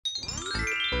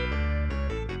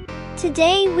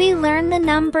Today we learn the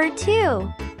number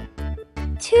 2.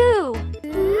 2.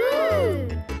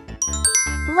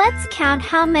 Let's count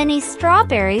how many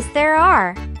strawberries there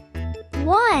are.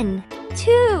 1,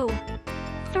 2,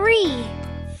 3,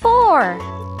 4,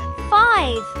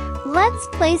 5. Let's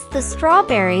place the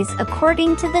strawberries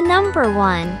according to the number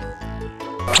 1.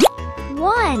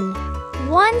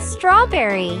 1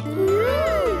 strawberry.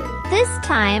 This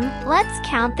time, let's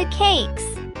count the cakes.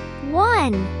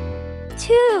 1,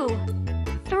 2,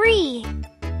 3,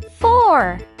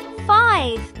 4,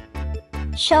 5.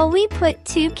 Shall we put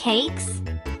 2 cakes?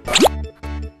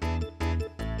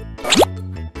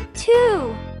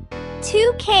 2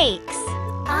 cakes.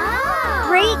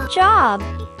 Great job!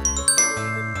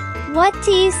 What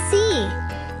do you see?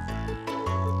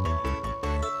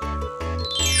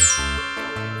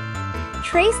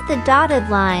 Trace the dotted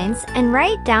lines and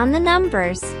write down the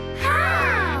numbers.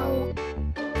 How?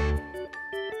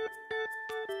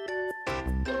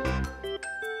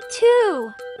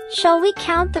 2. Shall we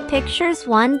count the pictures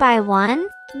one by one?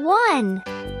 1,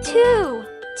 2,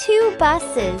 2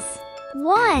 buses.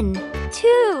 1,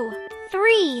 2,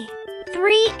 3,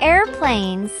 3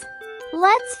 airplanes.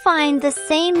 Let's find the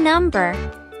same number.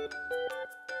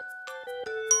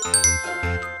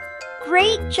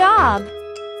 Great job!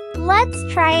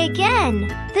 Let's try again.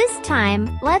 This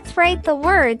time, let's write the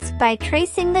words by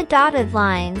tracing the dotted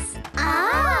lines.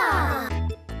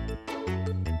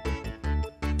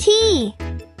 T,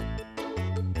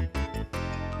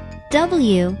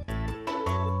 W,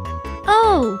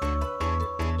 O.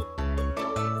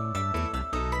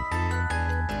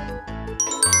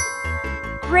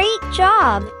 Great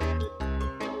job!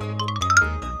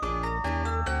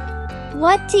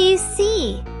 What do you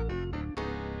see?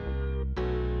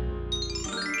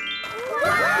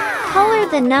 Color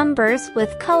the numbers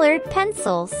with colored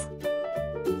pencils.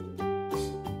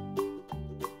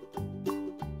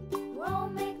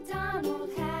 Old MacDonald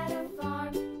had a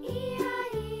farm,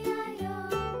 E-I-E-I-O.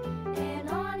 And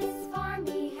on his farm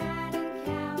he had a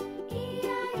cow,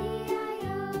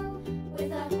 E-I-E-I-O.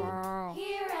 With a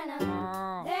here and a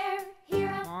there,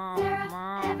 here a, there a,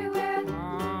 everywhere.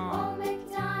 Old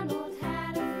MacDonald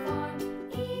had a farm,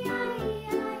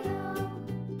 E-I-E-I-O.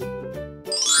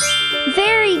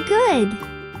 Very good!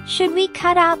 Should we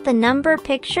cut out the number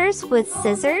pictures with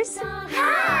scissors?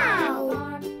 How?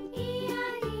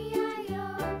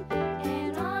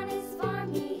 And on his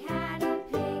farm he had a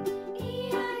pig,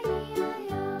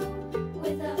 E-I-E-I-O.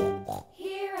 With a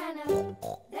here and a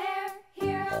there,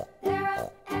 here a, there a,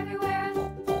 everywhere.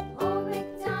 Old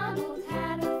MacDonald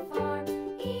had a farm,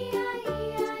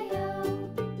 E-I-E-I-O.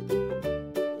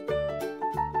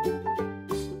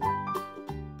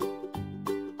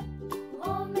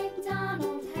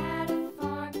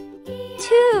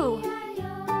 2.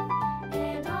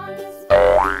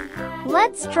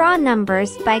 Let's draw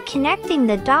numbers by connecting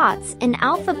the dots in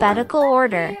alphabetical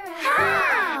order.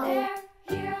 How?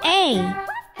 A,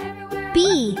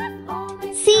 B,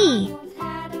 C,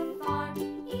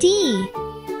 D,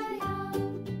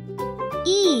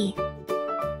 E,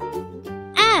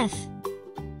 F,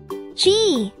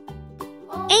 G,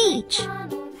 H,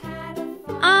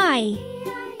 I,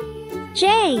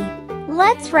 J.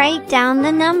 Let's write down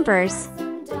the numbers.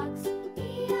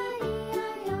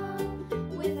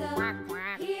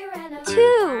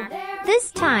 2.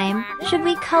 This time, should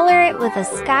we color it with a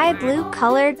sky blue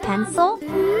colored pencil?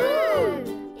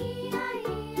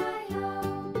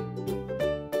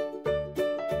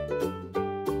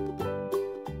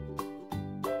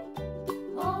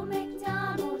 Old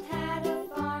MacDonald had a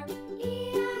farm,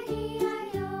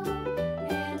 E-I-E-I-O.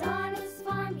 And on his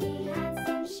farm he had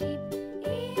some sheep,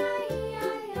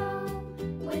 E-I-E-I-O.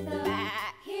 With a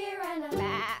here and a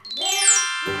there.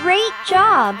 Great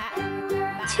job!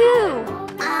 2.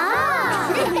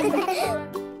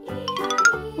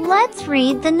 Let's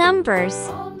read the numbers.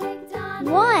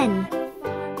 1,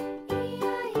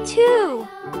 2,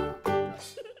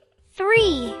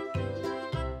 3,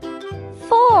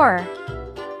 4,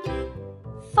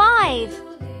 5.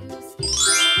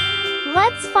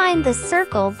 Let's find the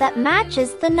circle that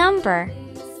matches the number.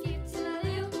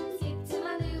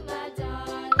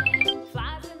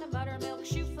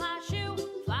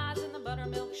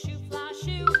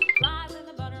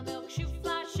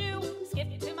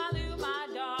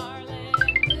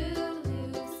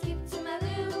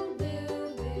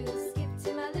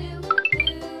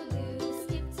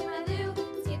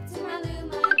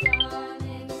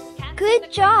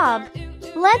 Good job!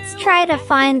 Let's try to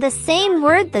find the same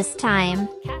word this time.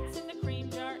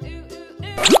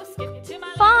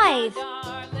 5,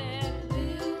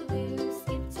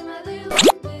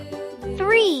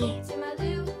 3,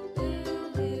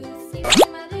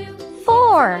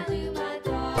 4.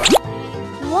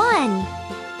 1,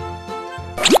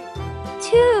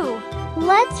 2.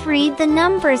 Let's read the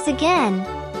numbers again.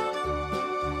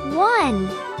 1,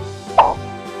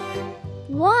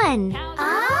 1.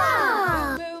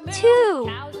 Ah! 2,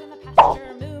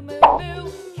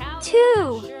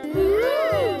 2.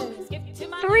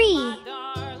 3,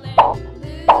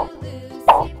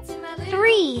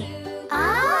 3.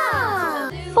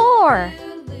 Ah! 4,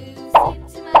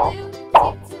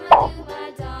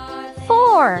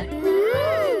 4.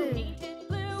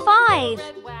 5,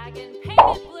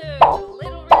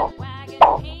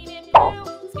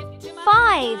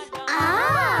 5.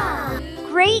 Ah!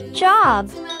 Great job!